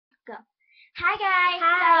go. Hi guys.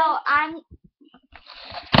 Hi.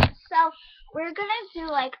 So we're gonna do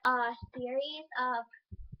like a series of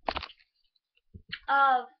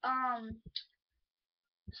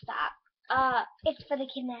It's for the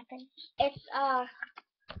kidnapping. It's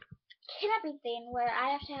kidnapping thing where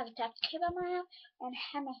I have to have a duct tape on my mouth and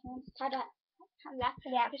have my hands tied up back to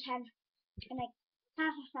the other side and like kind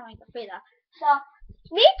of sound like a freezer. So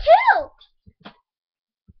Me too.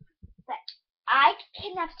 but I get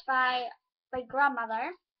kidnapped by my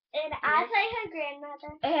grandmother. And I play her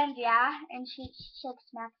grandmother. And yeah, and she like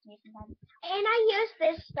smacks me sometimes. And I use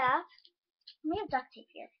this stuff. We have duct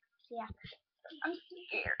tape here. So yeah. I'm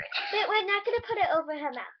scared. But we're not gonna put it over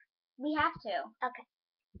her mouth. We have to. Okay.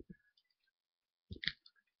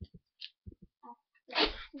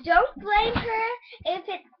 Don't blame her if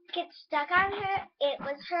it gets stuck on her. It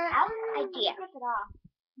was her idea. Rip it off.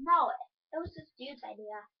 No, it was this dude's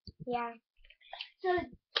idea. Yeah.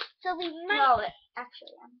 So we might. No, it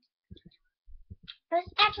actually.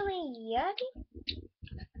 It's actually your idea.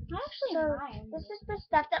 Actually, So mine. this is the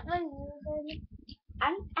stuff that we're using.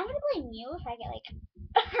 I'm gonna blame you if I get like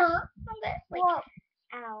hurt from this. Like, Well,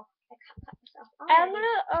 ow! I cut myself. I'm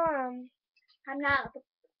gonna I'm not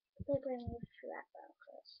blaming you for that though,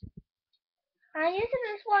 Chris. I'm using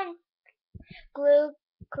this one glue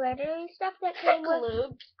glittery stuff that came with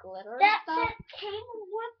Glue, glitter. that stuff. came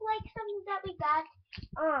with like something that we got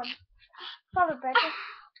for the birthday.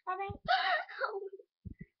 I think.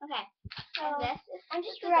 Okay. So And this is I'm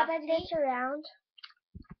just the rubbing duct this around.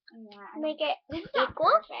 Yeah. Make it This is not equal.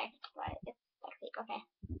 perfect, but it's duct tape. Okay.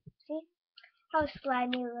 See how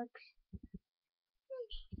slimy it looks.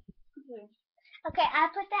 Okay, I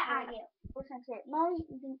put that on you. Listen to it. No, you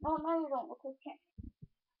don't. Okay, can't.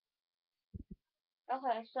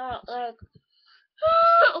 Okay, so like,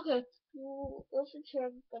 okay. Listen to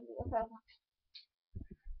it. Okay.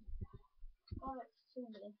 Oh, it's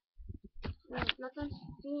steamy. Let them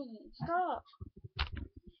see me. Stop.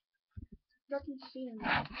 Let them see me.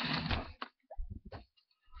 Help!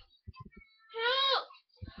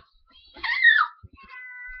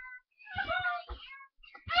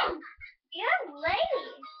 You're lady.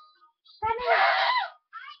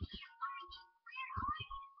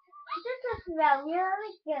 This will smell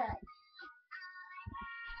really good.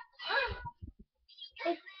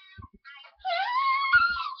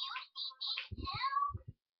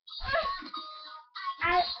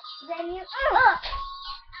 Then you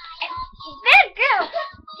good girl,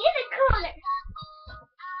 in the corner.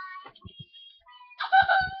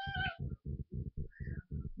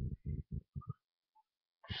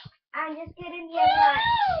 I'm just getting your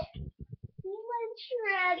lunch. Lunch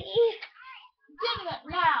ready. Give it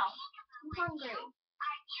now. I'm hungry.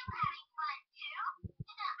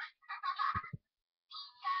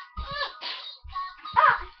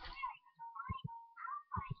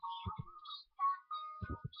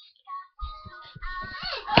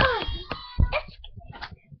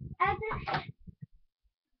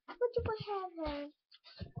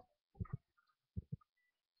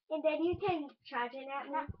 And then you can charge it at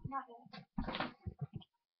me. Not yet.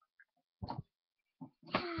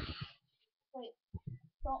 Wait.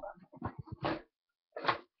 Don't look.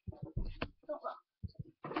 Don't look.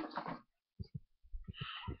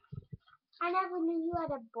 I never knew you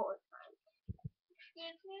had a boyfriend.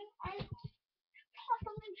 Excuse me? I have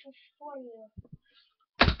something to show you.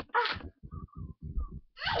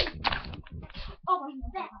 Oh my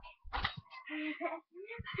god.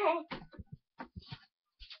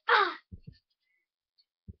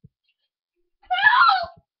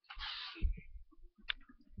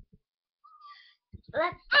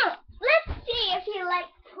 Let's see if you like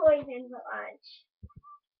poison for lunch.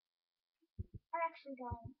 I actually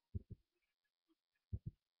don't.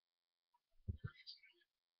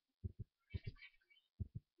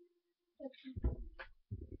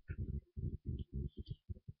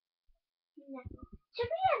 Should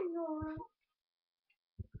we have more?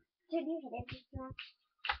 Did you hit it just now?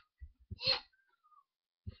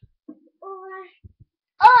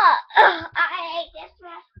 I hate this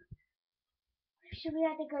one. Should we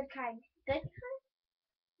have the good kind? Good kind?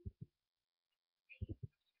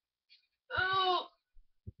 Oh.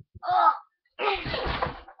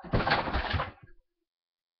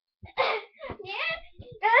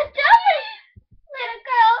 Yeah, stop it, little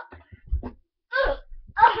girl.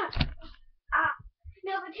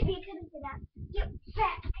 No, but Timmy couldn't get up. You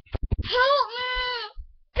back. Help me!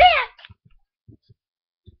 Back.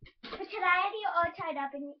 But can I have you all tied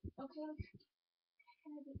up and okay?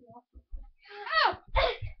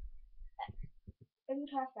 I'm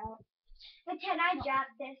tossed out. But can I drop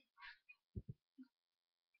this?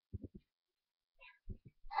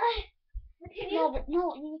 No, but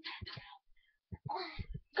no.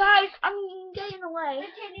 Guys, I'm getting away.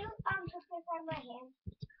 Pretend you put this on my hand.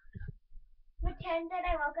 Pretend that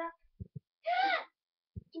I woke up.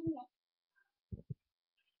 Give me it.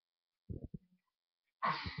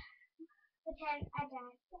 Pretend I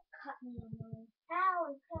died. Cut me on the way. Ow,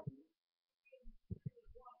 it cut me.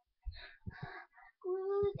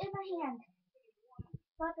 Glue in my hand.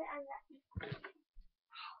 Put it on that.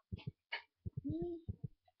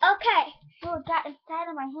 Okay. Oh, it got inside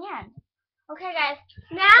of my hand. Okay, guys.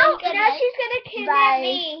 Now Thank she's gonna kidnap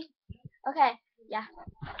me. Okay. Yeah.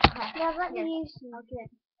 Okay. Now let me use Oh, good.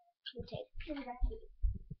 the tape.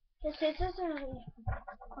 The scissors are really.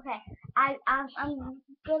 Okay. I'm gonna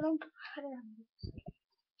put it on.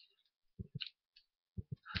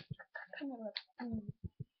 Come on, look.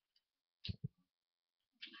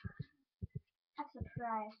 A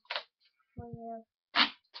surprise for you.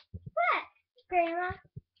 What, Grandma?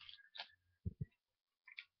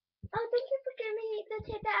 Oh, thank you for giving me the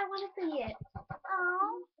tape that I wanted for you.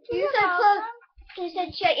 Oh. You said close. You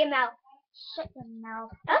said shut your mouth. Shut your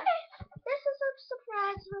mouth. Okay. This is a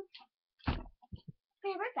surprise for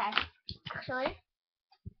your birthday. Actually.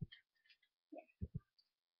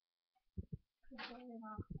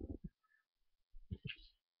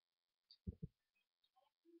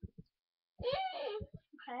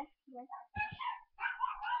 Okay. Yes.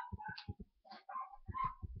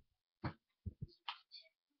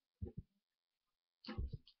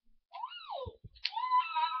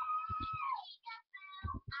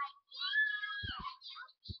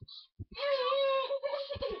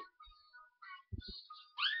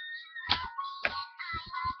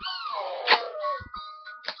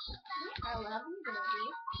 I love you, baby.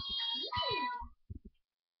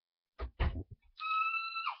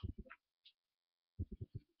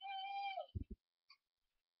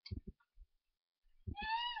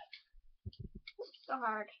 It's so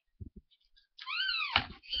hard.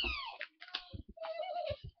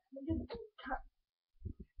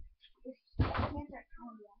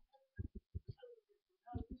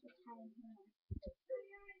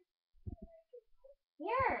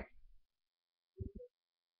 Here.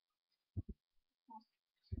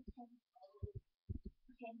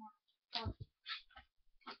 Okay, now.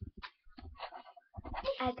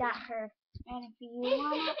 I got her. And if you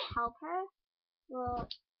want to help her, well,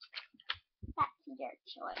 that's your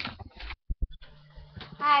choice.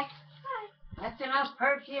 Hi. That's enough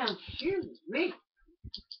perfume. Shoot me.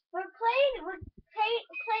 We're playing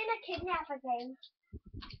a kidnapper game.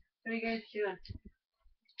 What are you guys doing?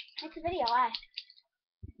 It's a video. Why?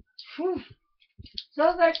 Whew.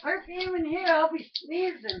 Smells like perfume in here. I'll be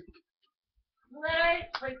sneezing. Alright,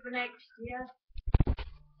 wait for next year.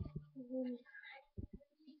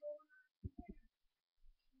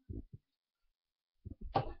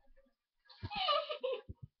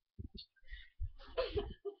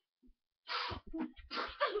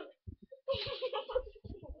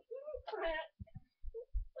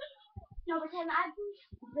 No, because I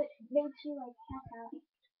made you like pass out.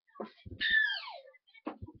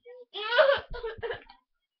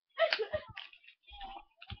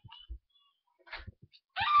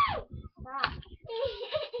 Stop.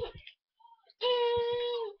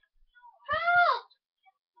 Help!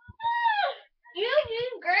 You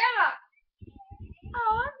Grandma.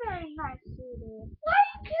 Oh, I'm very nice, sweetie. Why are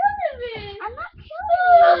you killing me? I'm not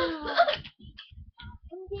killing you.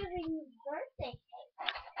 I'm giving you birthday cake.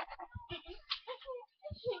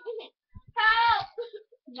 Help!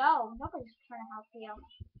 No, nobody's trying to help you.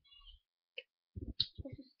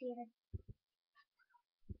 This is Steven.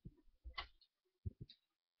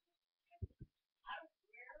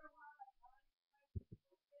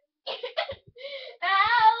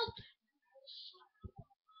 Help!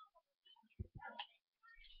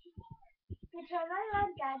 You turned my mom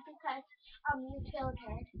dead because you killed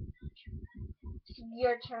her.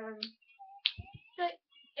 Your turn. So,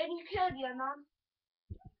 and you killed your mom.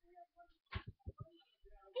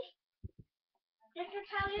 This is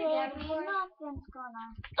how you get me. Nothing's going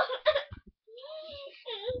on.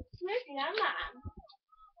 Where's your mom?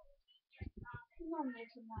 Come on,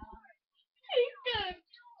 Mr. Mom. She's good.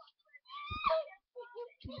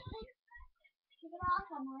 Take it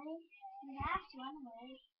off, Emily. You have to,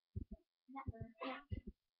 anyway.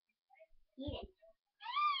 Eat it.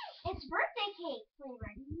 It's birthday cake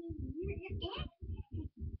flavored. You eat it?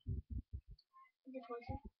 Is it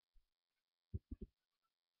closer?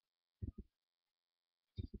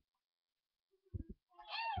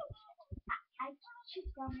 I shoot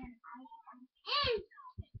them and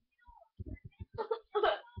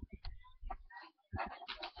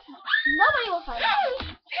Nobody will fight.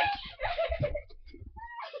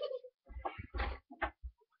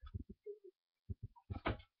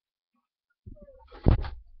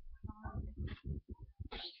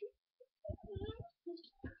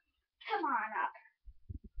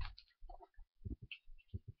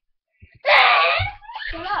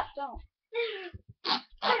 Don't.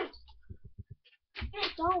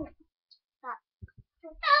 Don't. Stop.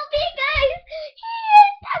 Help me, guys! He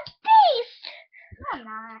is a beast! I'm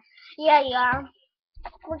not. Yeah, you are.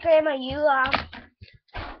 What grandma you are?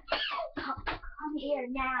 Come here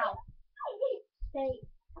now. Stay.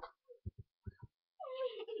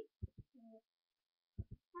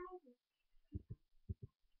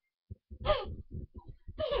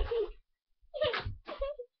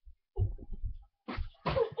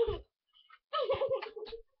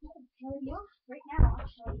 Kill you right now,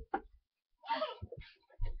 actually.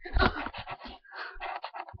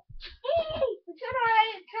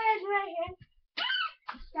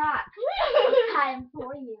 Stop. It's time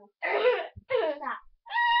for you. Stop.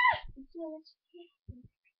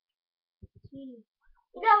 Sweetie.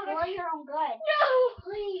 No, For your own good. no,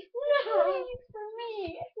 Please. no, Please, for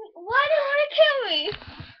me. why do you want to kill me?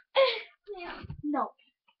 No.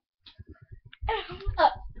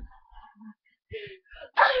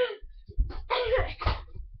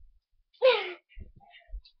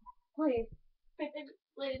 Please.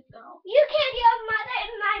 Please don't. You killed your mother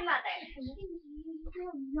and my mother.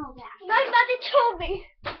 You know that. My mother told me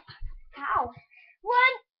How?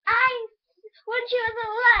 when she was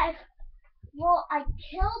alive. Well, I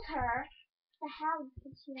killed her. The hell?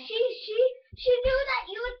 She knew that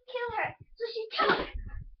you would kill her, so she told me.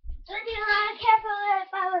 So you know, I'm careful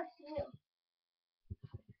if I was you.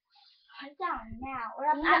 Put it down now, or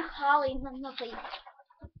else No. I'm calling the police.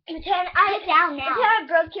 Pretend Put it down now. I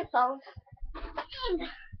broke your phone. Put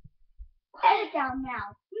it down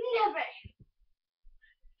now. Never.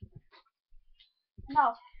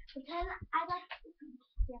 No. Pretend I got.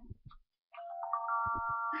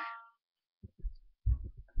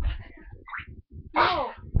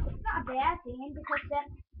 No, it's not a bad thing because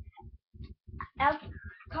then I'll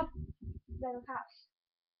come to the house.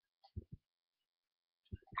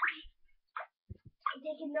 I'm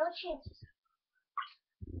taking no chances.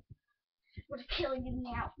 We're killing you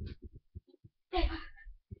now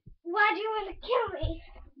Why do you want to kill me?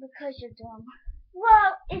 because you're dumb.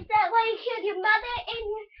 Well, is that why you killed your mother and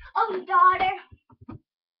your own daughter?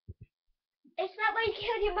 Is that why you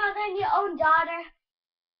killed your mother and your own daughter?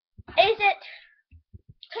 Is it?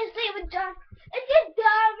 Because they were dumb. If you're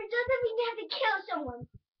dumb, it doesn't mean you have to kill someone.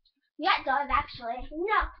 Yeah, it does actually.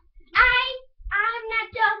 No. I'm not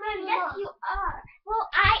dumb anymore. Yes, you are. Well,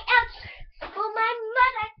 well, my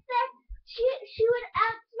mother said she would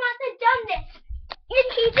outsmart the dumbness. And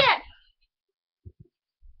she did.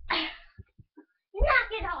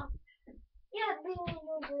 Knock it off. You're being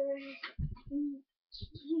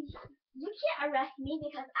You can't arrest me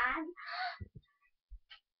because I'm.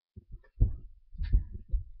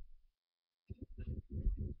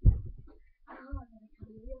 Oh, I'm gonna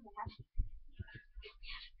tell you that.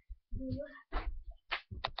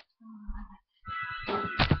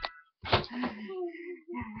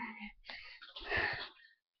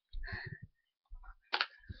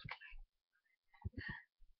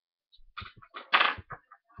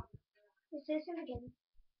 Let's do this again.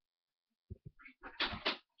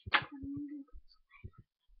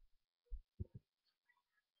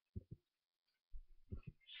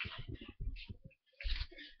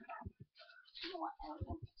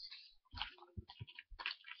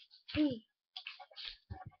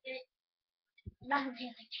 Nothing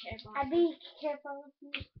like terrible. I'd be careful with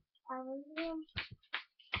me.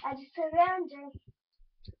 I just surrender.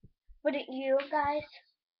 Wouldn't you guys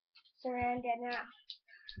surrender now?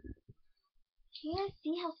 Do you guys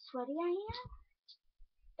see how sweaty I am?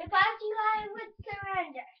 If I was you, I would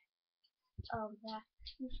surrender. Oh, yeah.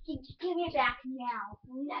 Just give me it back now.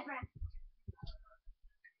 Never.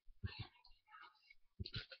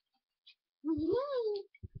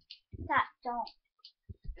 Stop, don't.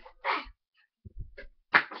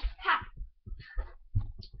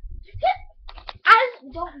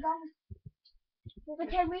 Don't.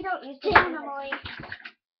 Pretend we don't use the Damn it. Emily.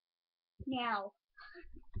 Now.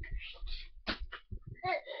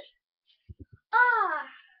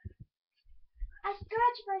 I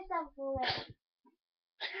scratched myself a little.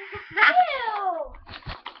 Ew!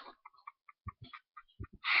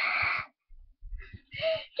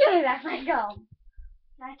 Give me back my gum.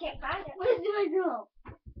 I can't find it. Where's my gum?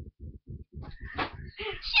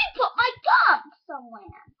 She put my gum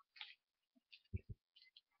somewhere.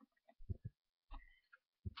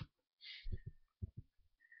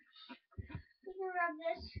 Can you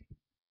rub this?